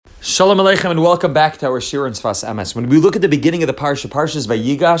Shalom Aleichem and welcome back to our Shir and Sfas Emes. When we look at the beginning of the Parshah's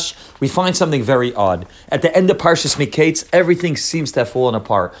Vayigash, we find something very odd. At the end of Parshas Miketz, everything seems to have fallen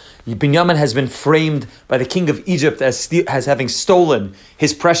apart. Binyamin has been framed by the king of Egypt as having stolen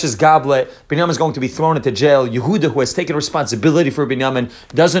his precious goblet. Binyamin is going to be thrown into jail. Yehuda, who has taken responsibility for Binyamin,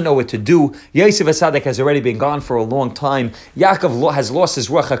 doesn't know what to do. Yosef HaTzadik has already been gone for a long time. Yaakov has lost his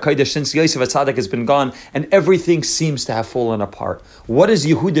Ruach HaKodesh since Yosef HaTzadik has been gone, and everything seems to have fallen apart. What does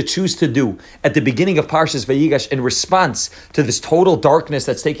Yehuda choose to do at the beginning of Parshas Vayigash in response to this total darkness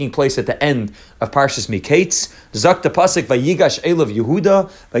that's taking place at the end of Parshas Miketz? Zak the pasuk Vayigash Elav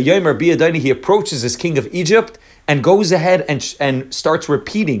Yehuda Vayomer Biyadoni. He approaches this king of Egypt and goes ahead and starts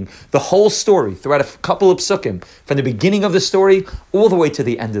repeating the whole story throughout a couple of psukim, from the beginning of the story all the way to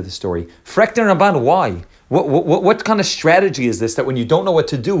the end of the story. Frekter Rabban, why? What kind of strategy is this, that when you don't know what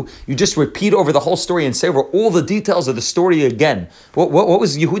to do, you just repeat over the whole story and say over all the details of the story again? What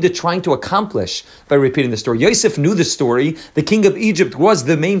was Yehuda trying to accomplish by repeating the story? Yosef knew the story. The king of Egypt was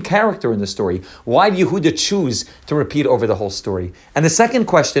the main character in the story. Why did Yehuda choose to repeat over the whole story? And the second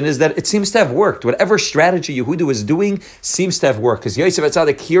question is that it seems to have worked. Whatever strategy Yehuda was doing seems to have worked, because Yosef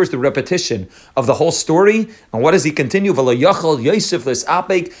HaTzadik hears the repetition of the whole story, and what does he continue? Yosef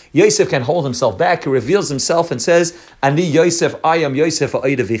can hold himself back. He reveals himself and says, Ani Yosef, I am Yosef.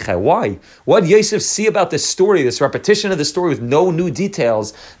 Why? What did Yosef see about this story, this repetition of the story with no new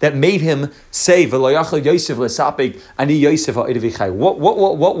details, that made him say, Yosef Ani Yosef?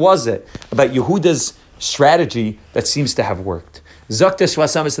 What was it about Yehuda's strategy that seems to have worked? Zakta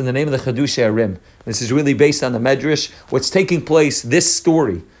Sfas is in the name of the Chadushei Arim. This is really based on the Medrash. What's taking place, this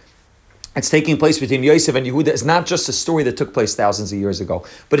story, it's taking place between Yosef and Yehuda. It's not just a story that took place thousands of years ago,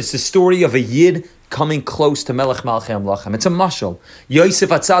 but it's the story of a Yid coming close to Melech Malchei Amlachim. It's a mashal. Yosef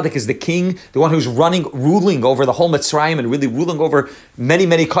HaTzadik is the king, the one who's ruling over the whole Mitzrayim and really ruling over many,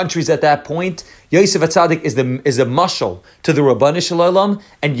 many countries at that point. Yosef HaTzadik is a mashal to the Rabbanu Shalom,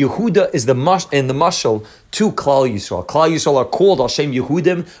 and Yehuda is the mashal to Klal Yisrael. Klal Yisrael are called Hashem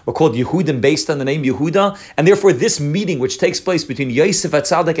Yehudim. We're called Yehudim based on the name Yehuda, and therefore this meeting which takes place between Yosef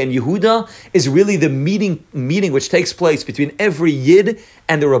HaTzadik and Yehuda is really the meeting which takes place between every Yid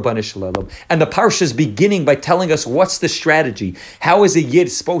and the Rabbanu Shalom. And the Parshah is beginning by telling us what's the strategy. How is a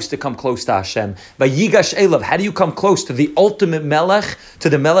Yid supposed to come close to Hashem? Vayigash Elav, how do you come close to the ultimate Melech, to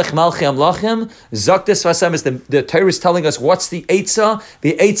the Melech Malchei Amlachim? Zaktes Vasem is the Torah is telling us what's the Eitzah.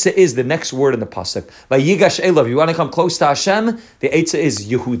 The Eitzah is the next word in the pasuk. Vayigash Elav, you want to come close to Hashem? The Eitzah is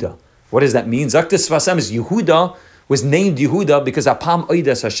Yehuda. What does that mean? Zaktes Vasem is Yehuda was named Yehuda because Apam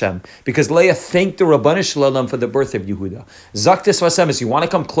Oidas Hashem, because Leah thanked the Rabbanu Shalom for the birth of Yehuda. Zaktes Vasem is, you want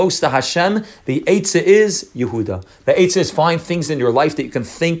to come close to Hashem? The Eitzah is Yehuda. The Eitzah is find things in your life that you can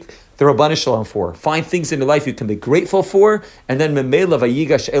thank the Rabbanu Shalom for. Find things in your life you can be grateful for, and then Memela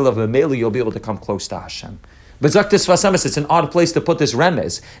Vayigash Elav Memela, you'll be able to come close to Hashem. But Zaktes Vasem is, it's an odd place to put this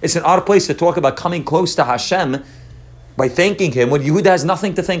remez. It's an odd place to talk about coming close to Hashem by thanking Him when Yehuda has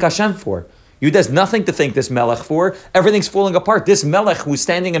nothing to thank Hashem for. Yehuda has nothing to thank this Melech for. Everything's falling apart. This Melech who's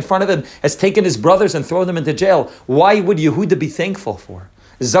standing in front of him has taken his brothers and thrown them into jail. Why would Yehuda be thankful for?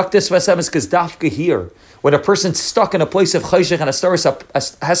 Zaktes Vasem is because dafka here, when a person's stuck in a place of chayshech and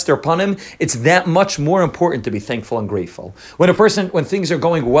astaris hester panim, it's that much more important to be thankful and grateful. When things are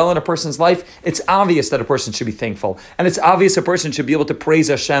going well in a person's life, it's obvious that a person should be thankful. And it's obvious a person should be able to praise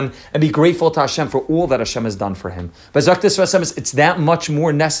Hashem and be grateful to Hashem for all that Hashem has done for him. But Zaktes Vasem is, it's that much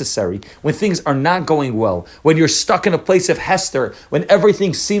more necessary when things are not going well, when you're stuck in a place of hester, when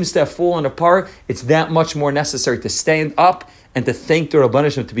everything seems to have fallen apart, it's that much more necessary to stand up and to thank the Rabbanu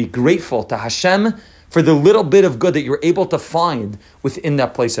Shalom, to be grateful to Hashem for the little bit of good that you're able to find within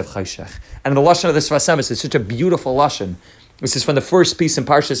that place of chayshech. And the lashon of the Sfas is such a beautiful lashon. This is from the first piece in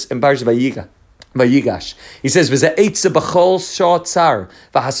Parshah Vayigash. He says, "V'ze eitze b'chol shah tzar,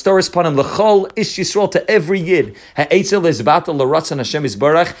 v'hastoris panim l'chol ish Yisrael, to every yid. Ha'etze lezbatel l'ratzon Hashem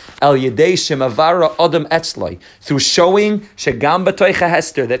Yisbarach al yedei shemavara adam etzloi, through showing shegam b'toicha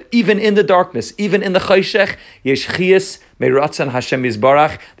hester, that even in the darkness, even in the chayshech, yesh chiyas me'ratzon Hashem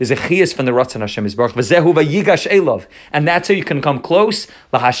Yisbarach. There's a chiyas from the ratzon Hashem Yisbarach. V'zehu vayigash elav, and that's how you can come close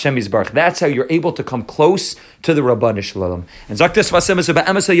LaHashem Yisbarach. That's how you're able to come close to the Rabbanu Shalom. And Zaktes Vasem is about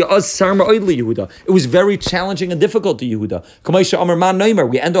Emes ha'yaz sarma oidli Yehuda. It was very challenging and difficult to Yehuda. Kamaisha Amar Man Noimer.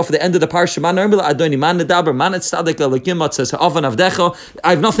 We end off at the end of the parsha. Man Noimer Adoni Man Nedaber Man Etzadik Lelekim Matzes Ha'avan Avdecha. I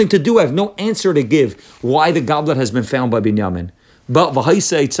have nothing to do. I have no answer to give. Why the goblet has been found by Binyamin. What was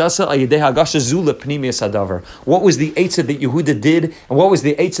the eitzah that Yehuda did, and what was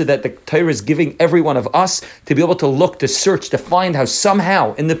the eitzah that the Torah is giving every one of us to be able to look, to search, to find how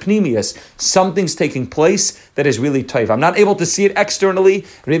somehow in the pnimius something's taking place that is really toiv. I'm not able to see it externally,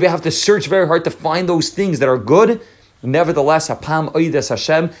 and maybe I have to search very hard to find those things that are good. Nevertheless, Hapam Oides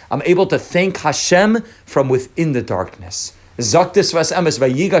Hashem, I'm able to thank Hashem from within the darkness. Sfas Emes,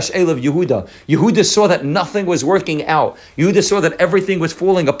 Vayigash Yehuda. Yehuda saw that nothing was working out. Yehuda saw that everything was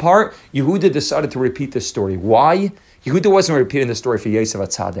falling apart. Yehuda decided to repeat the story. Why? Yehuda wasn't repeating the story for Yosef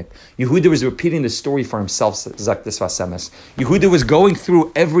HaTzadik. Yehuda was repeating the story for himself, Sfas Emes. Yehuda was going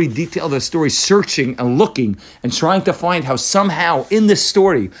through every detail of the story, searching and looking and trying to find how somehow in this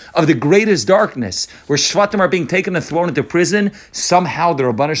story of the greatest darkness, where Shvatim are being taken and thrown into prison, somehow the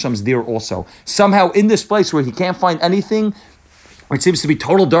Rabban Hashem's there also. Somehow in this place where he can't find anything, where it seems to be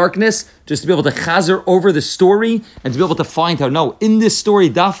total darkness, just to be able to chazer over the story and to be able to find how, no, in this story,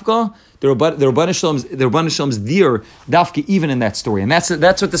 Dafka, the Rabban Hashem's there, Dafka, even in that story. And that's what the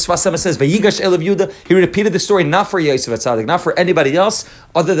Sfas Emes says. Vayigash Elav Yehuda, he repeated the story not for Yosef HaTzadik, not for anybody else,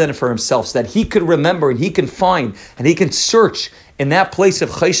 other than for himself, so that he could remember and he can find and he can search in that place of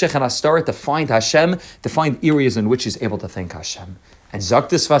Chayshech and Hastara to find Hashem, to find areas in which he's able to thank Hashem. And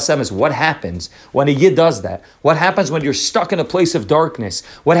Zakta Sfas Emes, what happens when a Yid does that? What happens when you're stuck in a place of darkness?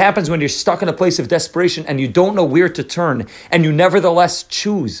 What happens when you're stuck in a place of desperation and you don't know where to turn, and you nevertheless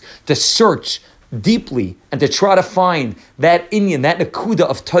choose to search deeply and to try to find that inyan, that nakuda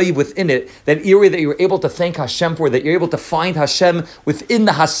of toiv within it, that area that you're able to thank Hashem for, that you're able to find Hashem within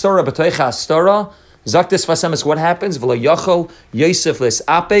the Hastara, b'toich Hastara? Zakta Sfas Emes, what happens? V'lo yachol Yosef les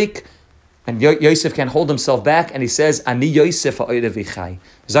apek. And Yosef can hold himself back, and he says, "Ani Yosef ha'orev vichai."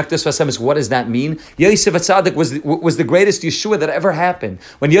 Zaktas Vasemis, what does that mean? Yosef HaTzadik was the greatest Yeshua that ever happened.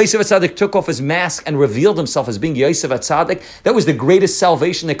 When Yosef HaTzadik took off his mask and revealed himself as being Yosef HaTzadik, that was the greatest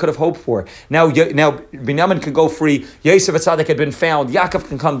salvation they could have hoped for. Now Binyamin can go free. Yosef HaTzadik had been found. Yaakov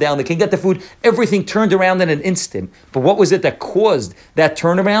can come down. They can get the food. Everything turned around in an instant. But what was it that caused that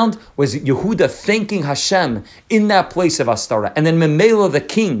turnaround? Was Yehuda thanking Hashem in that place of Astara. And then Memela, the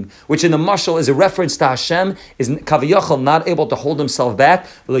king, which in the Mashal is a reference to Hashem, is Kaviyachal not able to hold himself back.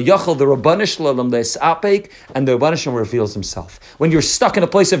 The Rabban Shalom Apek, and the Rabban Shalom reveals himself. When you're stuck in a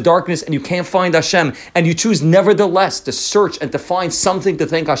place of darkness and you can't find Hashem, and you choose nevertheless to search and to find something to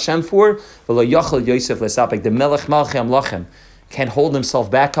thank Hashem for, the Melech Malchei Amlachim can't hold himself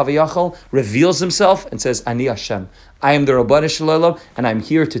back, Kaviyachal, reveals himself and says, Ani Hashem. I am the Rabban Shalom, and I'm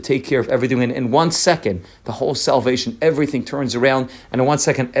here to take care of everything. And in 1 second, the whole salvation, everything turns around, and in 1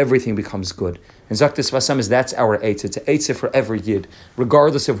 second, everything becomes good. And Zaktis Vasam is that's our eitzah. It's an eitzah for every Yid,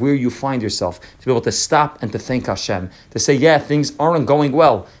 regardless of where you find yourself, to be able to stop and to thank Hashem, to say, yeah, things aren't going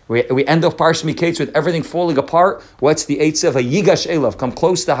well. We end off Parshah Miketz with everything falling apart. What's the eitzah of Vayigash Elav? Come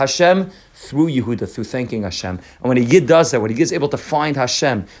close to Hashem through Yehuda, through thanking Hashem. And when a Yid does that, when he is able to find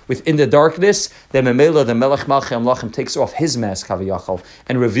Hashem within the darkness, then Memela, the Melech Malchei Amlachim, takes off his mask, Kaviyachal,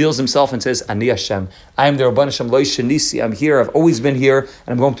 and reveals himself and says, Ani Hashem. I am the Rabban Hashem Lo Shenisi. I'm here. I've always been here, and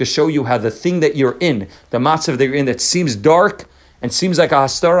I'm going to show you how the thing that you're in, the matzav that you're in, that seems dark and seems like a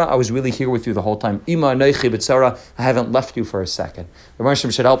hastara, I was really here with you the whole time. Ima aneichi b'tzara, I haven't left you for a second. The Rabban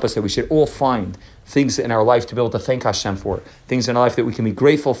Hashem should help us that we should all find things in our life to be able to thank Hashem for, things in our life that we can be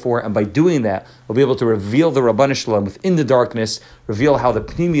grateful for, and by doing that, we'll be able to reveal the Rabban Shalom within the darkness, reveal how the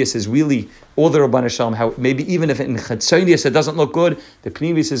Pnimius is really all the Rabban Shalom, how maybe even if in Chatzonius it doesn't look good, the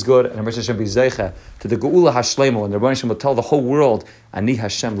Pnimius is good, and the Rabban Hashem be zeicha to the Geula Hashlemo, and the Rabban Hashem will tell the whole world, Ani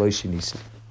Hashem lo shinisi.